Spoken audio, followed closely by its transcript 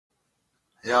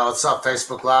Yo, what's up,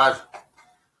 Facebook Live?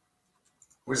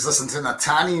 We just listened to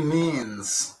Natani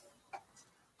Means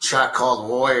track called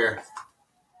Warrior.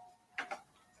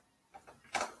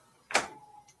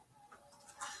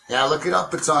 Yeah, look it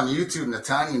up. It's on YouTube.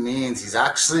 Natani Means. He's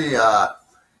actually,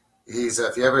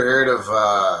 if you ever heard of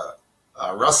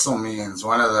Russell Means,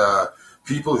 one of the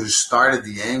people who started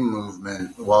the AIM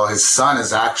movement. Well, his son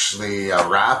is actually a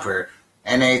rapper.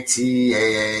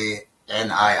 Nataanii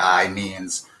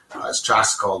Means. His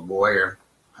track's called Warrior.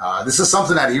 This is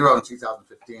something that he wrote in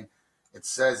 2015. It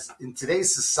says, in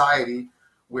today's society,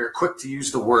 we're quick to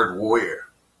use the word warrior.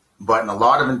 But in a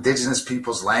lot of indigenous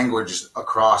people's languages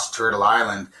across Turtle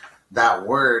Island, that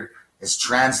word is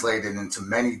translated into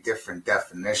many different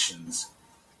definitions.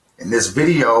 In this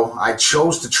video, I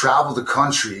chose to travel the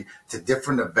country to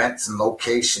different events and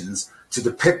locations to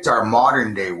depict our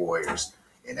modern day warriors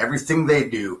in everything they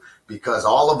do, because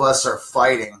all of us are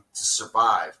fighting to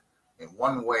survive in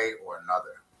one way or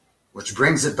another. Which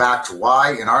brings it back to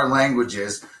why in our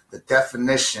languages, the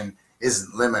definition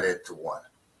isn't limited to one.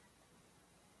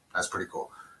 That's pretty cool.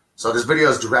 So this video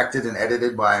is directed and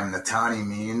edited by Natani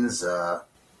Means.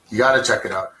 You got to check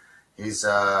it out. He's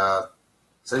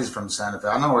from Santa Fe.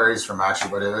 I don't know where he's from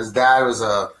actually, but his dad was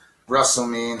Russell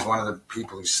Means, one of the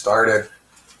people who started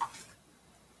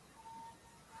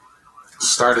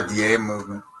the AIM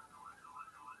movement.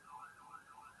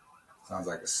 Sounds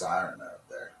like a siren out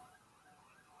there.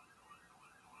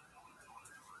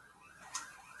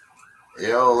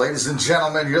 Yo, ladies and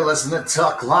gentlemen, you're listening to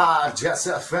TukkLive,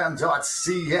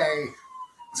 Jessfm.ca.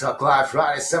 TukkLive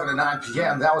Friday, 7 to 9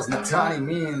 p.m. That was Natani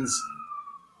Means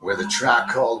with a track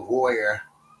called Warrior.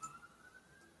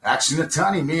 Actually,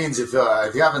 Natani Means, if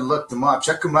you haven't looked him up,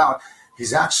 check him out.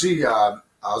 He's actually, I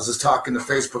was just talking to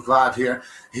Facebook Live here.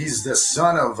 He's the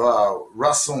son of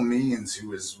Russell Means,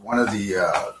 who is one of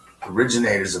the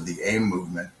originators of the AIM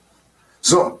movement.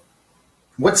 So,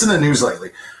 what's in the news lately?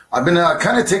 I've been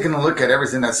kind of taking a look at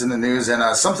everything that's in the news,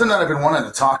 and something that I've been wanting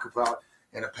to talk about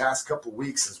in the past couple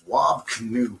weeks is Wob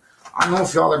Canoe. I don't know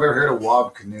if y'all have ever heard of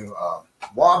Wob Canoe.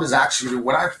 Wob is actually,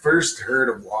 when I first heard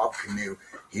of Wob Canoe,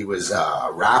 he was a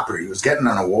rapper. He was getting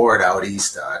an award out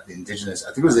east, the Indigenous, I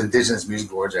think it was Indigenous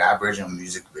Music Awards or Aboriginal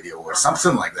Music Video or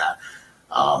something like that.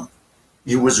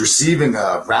 He was receiving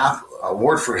a rap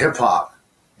award for hip-hop,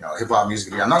 hip-hop music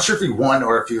video. I'm not sure if he won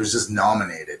or if he was just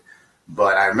nominated.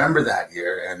 But I remember that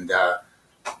year, and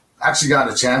actually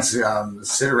got a chance to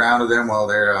sit around with him while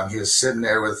he was sitting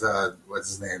there with, what's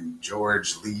his name,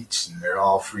 George Leach, and they're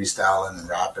all freestyling and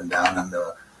rapping down in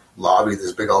the lobby of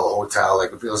this big old hotel.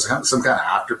 Like it was some kind of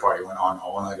after party went on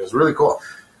all night. It was really cool.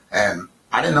 And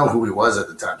I didn't know who he was at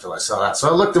the time until I saw that. So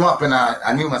I looked him up, and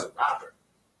I knew him as a rapper.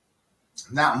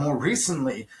 Now, more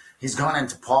recently, he's gone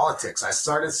into politics. I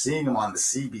started seeing him on the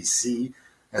CBC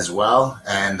as well,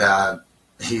 and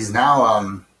he's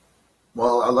now,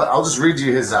 well, I'll just read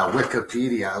you his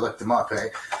Wikipedia. I looked him up,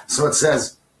 So it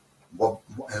says, well,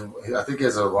 I think he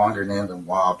has a longer name than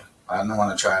Wob. I don't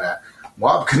want to try that.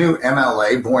 Wob Canoe,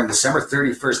 MLA, born December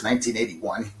 31st,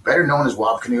 1981, better known as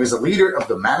Wob Canoe, is a leader of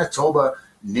the Manitoba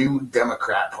New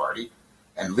Democrat Party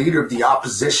and leader of the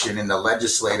opposition in the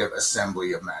Legislative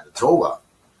Assembly of Manitoba.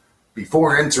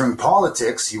 Before entering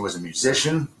politics, he was a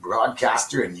musician,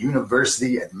 broadcaster, and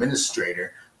university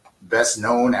administrator, best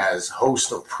known as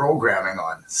host of programming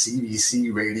on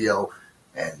CBC Radio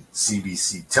and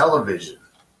CBC Television.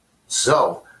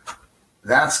 So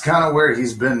that's kind of where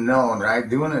he's been known, right?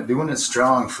 Doing it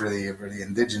strong for the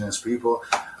Indigenous people.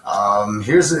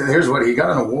 Here's what he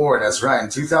got an award. That's right, in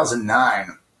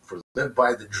 2009 for "Live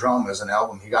by the Drum" as an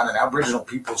album. He got an Aboriginal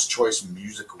People's Choice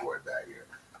Music Award that year.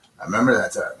 I remember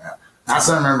that time. Yeah. That's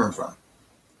what I remember him from.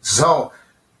 So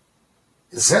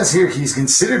it says here he's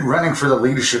considered running for the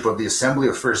leadership of the Assembly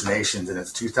of First Nations in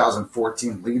its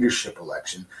 2014 leadership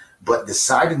election, but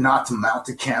decided not to mount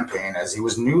a campaign as he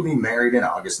was newly married in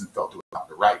August and felt it was not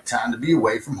the right time to be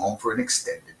away from home for an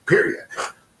extended period.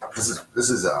 This is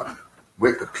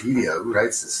Wikipedia, who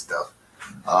writes this stuff.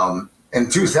 In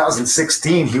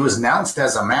 2016, he was announced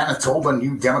as a Manitoba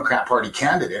New Democrat Party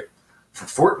candidate for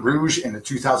Fort Rouge in the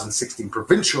 2016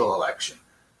 provincial election.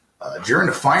 During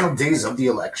the final days of the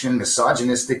election,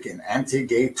 misogynistic and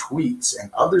anti-gay tweets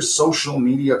and other social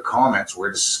media comments were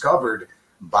discovered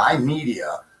by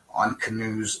media on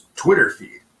Canoe's Twitter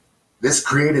feed. This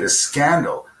created a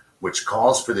scandal which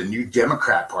calls for the New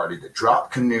Democrat Party to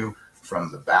drop Canoe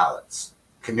from the ballots.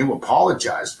 Canoe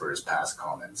apologized for his past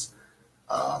comments.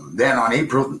 Then on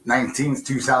April 19th,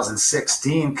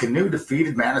 2016, Canoe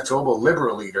defeated Manitoba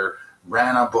Liberal leader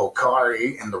Rana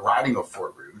Bokhari in the riding of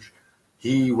Fort Rouge.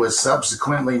 He was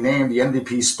subsequently named the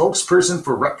NDP spokesperson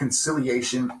for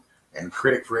reconciliation and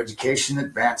critic for education,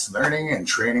 advanced learning and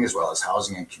training, as well as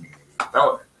housing and community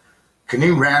development.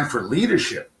 Canoe ran for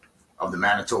leadership of the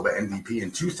Manitoba NDP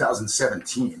in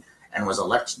 2017 and was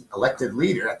elected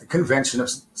leader at the convention of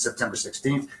September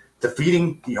 16th,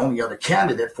 defeating the only other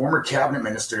candidate, former cabinet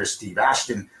minister Steve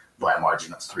Ashton, by a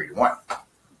margin of 3-1.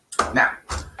 Now,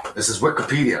 this is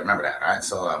Wikipedia. Remember that, right?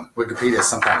 So Wikipedia is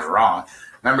sometimes wrong.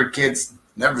 Remember, kids,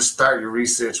 never start your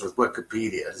research with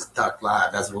Wikipedia. Just talk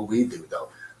live. That's what we do, though.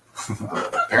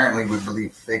 Apparently, we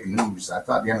believe fake news. I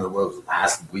thought the end of the world was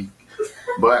last week.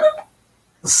 But,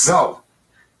 so,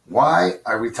 why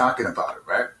are we talking about it,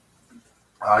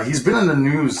 right? He's been in the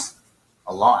news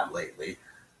a lot lately.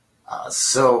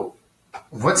 So,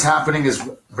 what's happening is,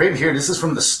 right here, this is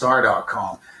from the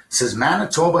star.com. It says,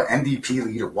 Manitoba NDP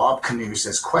leader Wab Kinew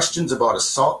says questions about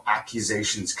assault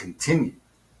accusations continue.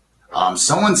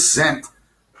 Someone sent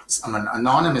an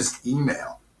anonymous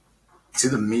email to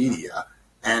the media,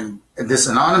 and this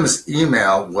anonymous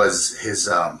email was his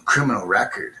criminal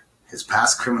record, his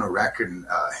past criminal record, and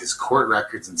his court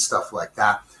records and stuff like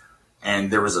that. And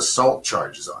there was assault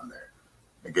charges on there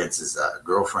against his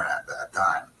girlfriend at that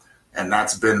time. And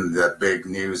that's been the big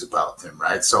news about him,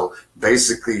 right? So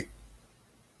basically,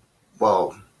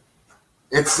 well,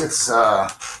 it's I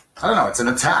don't know, it's an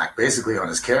attack basically on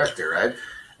his character, right?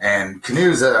 And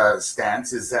Kinew's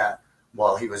stance is that,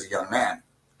 well, he was a young man,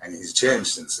 and he's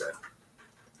changed since then.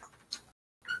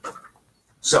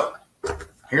 So,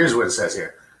 here's what it says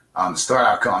here.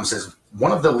 Star.com says,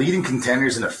 one of the leading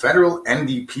contenders in a federal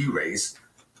NDP race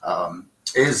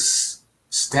is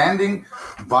standing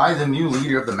by the new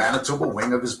leader of the Manitoba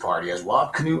wing of his party, as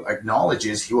Wab Kinew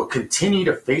acknowledges he will continue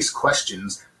to face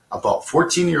questions about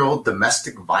 14-year-old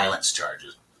domestic violence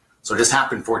charges. So this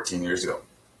happened 14 years ago.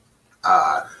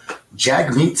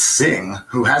 Jagmeet Singh,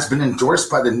 who has been endorsed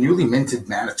by the newly minted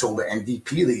Manitoba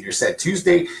NDP leader, said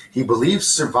Tuesday he believes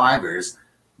survivors,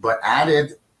 but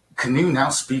added Kinew now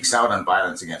speaks out on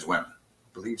violence against women.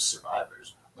 Believes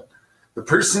survivors. The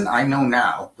person I know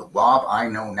now, the Wab I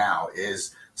know now,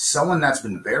 is someone that's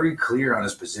been very clear on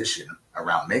his position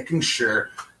around making sure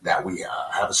that we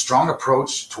have a strong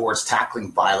approach towards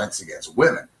tackling violence against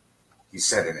women, he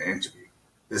said in an interview.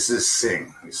 This is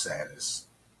Singh who's saying this.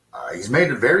 He's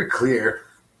made it very clear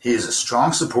he is a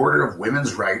strong supporter of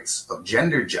women's rights, of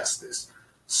gender justice.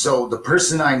 So the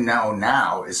person I know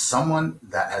now is someone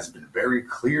that has been very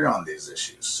clear on these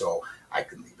issues. So I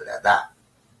can leave it at that.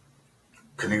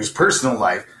 Kinew's personal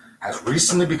life has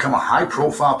recently become a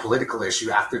high-profile political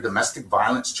issue after domestic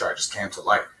violence charges came to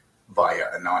light via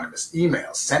anonymous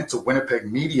emails sent to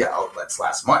Winnipeg media outlets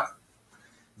last month.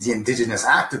 The Indigenous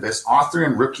activist, author,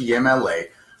 and rookie MLA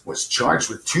was charged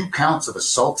with 2 counts of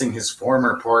assaulting his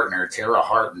former partner, Tara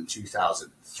Hart, in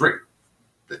 2003.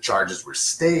 The charges were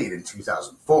stayed in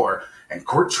 2004, and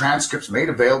court transcripts made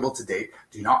available to date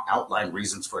do not outline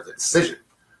reasons for the decision.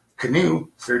 Kinew,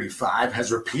 35,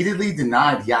 has repeatedly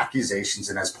denied the accusations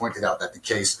and has pointed out that the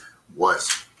case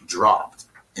was dropped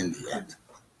in the end.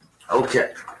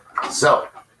 Okay, so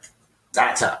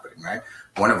that's happening, right?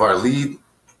 One of our lead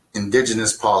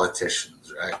Indigenous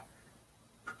politicians, right,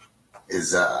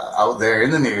 is out there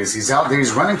in the news. He's out there.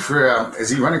 He's running for. Is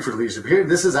he running for leadership? Here,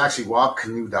 this is actually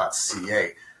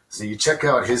wabkinew.ca. So you check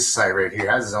out his site right here. He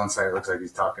has his own site. It looks like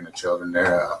he's talking to children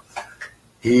there.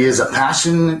 He is a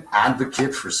passionate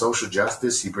advocate for social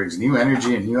justice. He brings new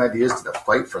energy and new ideas to the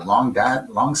fight for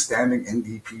long-standing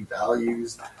NDP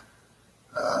values.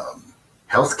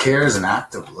 Healthcare is an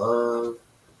act of love.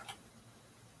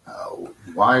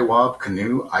 Why Wab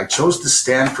Kinew? I chose to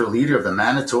stand for leader of the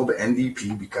Manitoba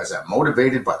NDP because I'm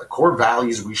motivated by the core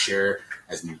values we share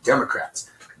as New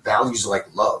Democrats. Values like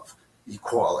love,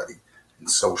 equality, and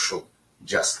social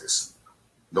justice.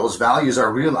 Those values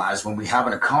are realized when we have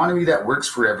an economy that works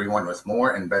for everyone with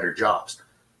more and better jobs.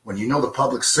 When you know the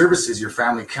public services your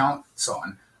family counts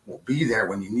on will be there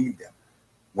when you need them.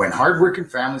 When hardworking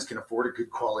families can afford a good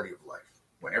quality of life.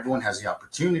 When everyone has the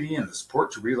opportunity and the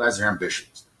support to realize their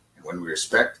ambitions. And when we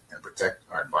respect and protect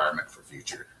our environment for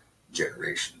future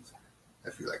generations. I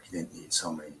feel like you didn't need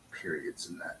so many periods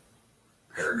in that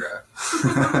paragraph.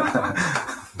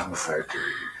 That's hard to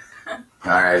read.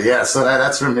 All right, yeah, so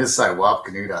that's from his site,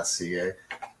 wabkinew.ca.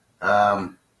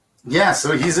 Yeah,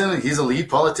 so he's a lead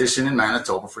politician in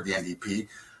Manitoba for the NDP.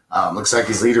 Looks like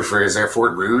he's leader for his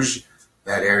Fort Rouge,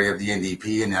 that area of the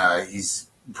NDP, and he's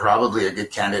probably a good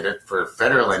candidate for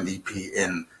federal NDP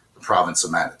in the province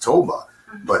of Manitoba.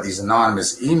 But these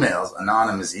anonymous emails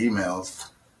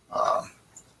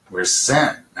were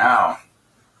sent. Now,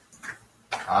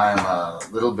 I'm a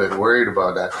little bit worried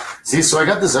about that. See, so I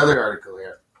got this other article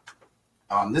here.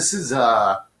 This is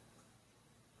a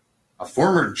a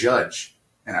former judge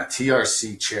and a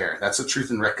TRC chair. That's a Truth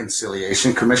and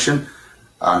Reconciliation Commission.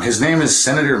 His name is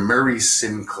Senator Murray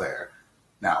Sinclair.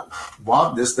 Now,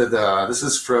 Wob, this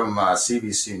is from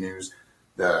CBC News.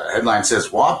 The headline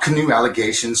says, Wob canoe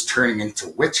allegations turning into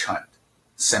witch hunt.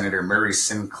 Senator Murray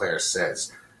Sinclair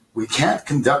says, we can't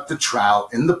conduct the trial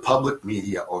in the public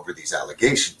media over these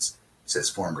allegations, says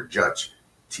former judge,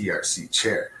 TRC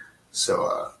chair.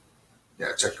 So,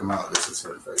 yeah, check him out. This is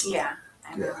him. Yeah,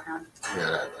 I know him. Yeah,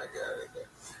 I got it there.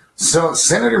 So,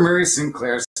 Senator Murray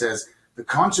Sinclair says the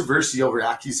controversy over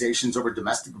accusations over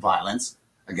domestic violence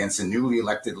against a newly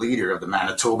elected leader of the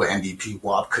Manitoba NDP,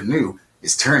 Wob Canoe,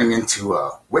 is turning into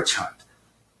a witch hunt.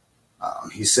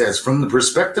 He says, from the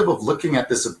perspective of looking at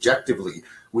this objectively,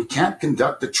 we can't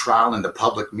conduct a trial in the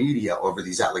public media over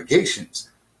these allegations,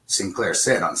 Sinclair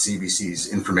said on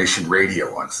CBC's Information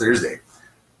Radio on Thursday.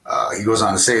 He goes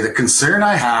on to say, the concern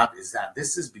I have is that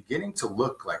this is beginning to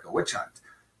look like a witch hunt.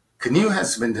 Canoe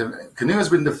has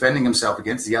been defending himself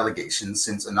against the allegations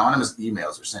since anonymous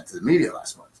emails were sent to the media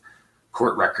last month.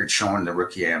 Court records showing the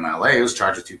rookie AMLA was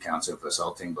charged with 2 counts of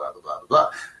assaulting, blah, blah, blah,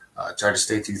 blah, blah. Charges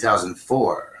date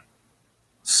 2004.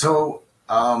 So,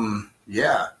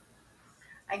 yeah.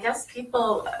 I guess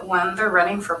people, when they're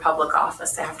running for public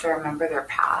office, they have to remember their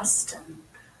past, and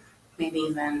maybe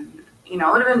even, it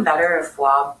would have been better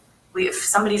if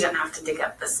somebody didn't have to dig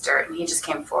up this dirt and he just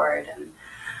came forward and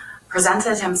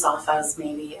presented himself as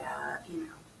maybe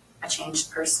a changed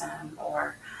person,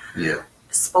 or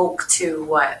spoke to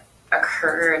what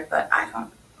occurred, but I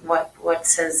don't,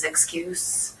 what's his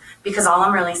excuse? Because all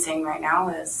I'm really seeing right now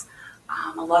is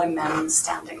a lot of men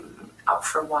standing up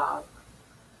for Wob.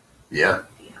 Yeah.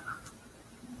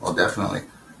 Well, definitely.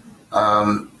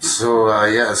 So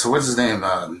what's his name?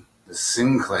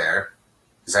 Sinclair.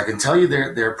 Because I can tell you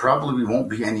there probably won't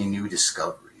be any new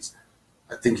discoveries.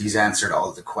 I think he's answered all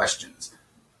of the questions.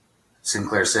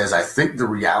 Sinclair says, I think the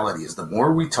reality is the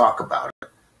more we talk about it,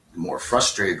 the more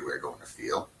frustrated we're going to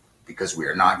feel, because we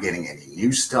are not getting any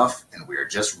new stuff and we are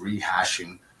just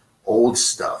rehashing old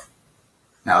stuff.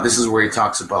 Now, this is where he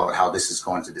talks about how this is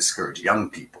going to discourage young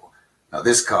people. Now,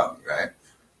 this caught me, right?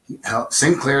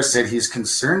 Sinclair said he is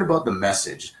concerned about the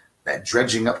message that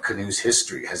dredging up Canoe's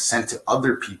history has sent to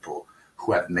other people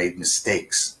who have made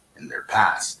mistakes in their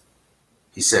past.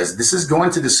 He says this is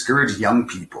going to discourage young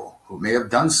people who may have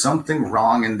done something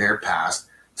wrong in their past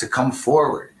to come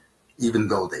forward, even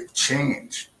though they've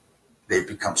changed. They've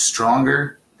become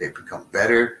stronger, they've become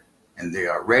better, and they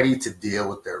are ready to deal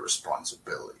with their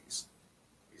responsibilities,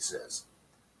 he says.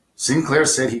 Sinclair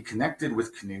said he connected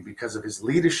with Canoe because of his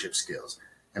leadership skills,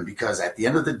 and because at the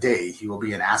end of the day, he will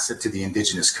be an asset to the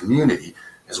Indigenous community,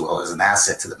 as well as an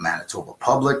asset to the Manitoba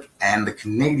public and the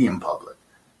Canadian public.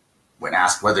 When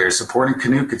asked whether supporting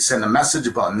Canoe could send a message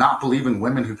about not believing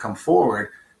women who come forward,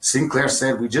 Sinclair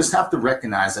said, we just have to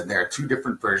recognize that there are 2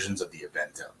 different versions of the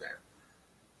event out there.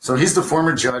 So he's the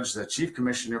former judge, the chief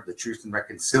commissioner of the Truth and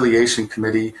Reconciliation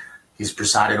Committee. He's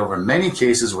presided over many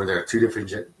cases where there are 2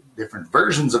 different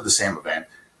versions of the same event.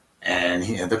 And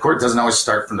the court doesn't always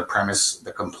start from the premise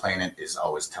the complainant is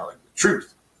always telling the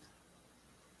truth.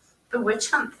 The witch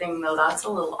hunt thing, though, that's a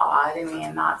little odd. I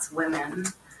mean, that's women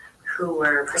who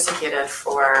were persecuted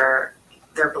for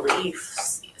their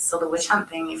beliefs. So the witch hunt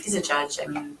thing, if he's a judge, I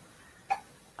mean,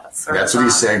 that's what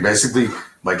he's saying. Basically,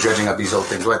 by dredging up these old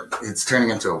things, it's turning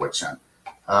into a witch hunt.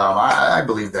 I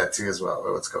believe that too as well.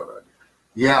 What's going on?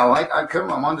 Yeah,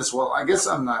 I'm on this. Well, I guess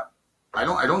I'm not. I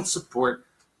don't support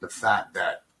the fact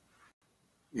that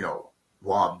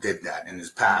Wob did that in his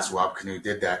past. Wob Canoe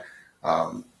did that.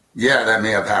 Yeah, that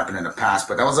may have happened in the past,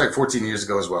 but that was like 14 years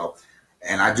ago as well.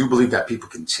 And I do believe that people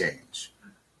can change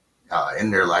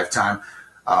in their lifetime,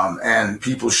 and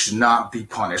people should not be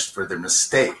punished for their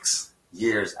mistakes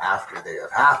years after they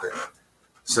have happened.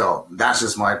 So that's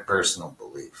just my personal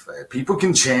belief. People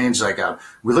can change. Like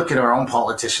we look at our own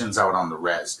politicians out on the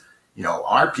res.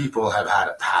 Our people have had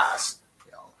a past.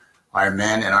 Our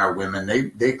men and our women,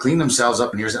 they clean themselves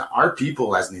up in years. Our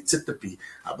people, as Nitsitapi,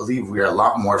 I believe we are a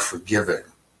lot more forgiving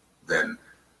than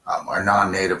our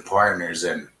non-native partners.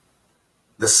 And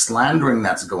the slandering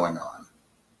that's going on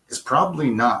is probably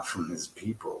not from his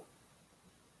people.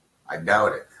 I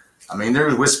doubt it. I mean, there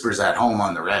are whispers at home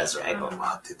on the res, right? Oh,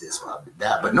 Wob did this, Wob did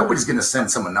that. But nobody's going to send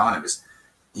some anonymous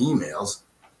emails.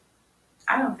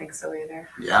 I don't think so either.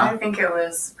 Yeah? I think it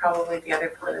was probably the other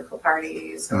political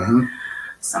parties or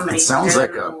somebody it sounds who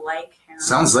like didn't like him.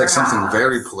 Sounds like something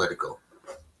very political.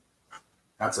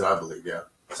 That's what I believe, yeah.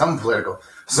 Something political.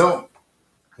 So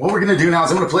what we're going to do now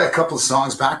is I'm going to play a couple of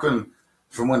songs back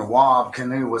from when Wob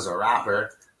Canoe was a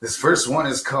rapper. This first one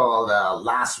is called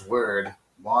Last Word,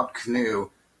 Wob Canoe,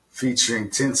 featuring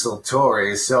Tinsel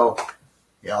Tory. So,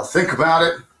 think about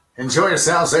it. Enjoy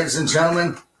yourselves, ladies and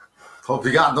gentlemen. Hope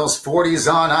you got those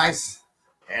 40s on ice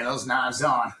and those knives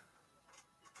on.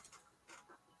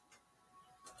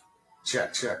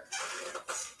 Check.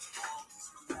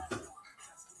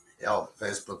 Yo,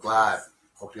 Facebook Live.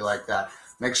 Hope you like that.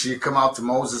 Make sure you come out to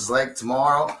Moses Lake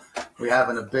tomorrow. We're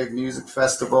having a big music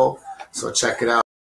festival, so check it out.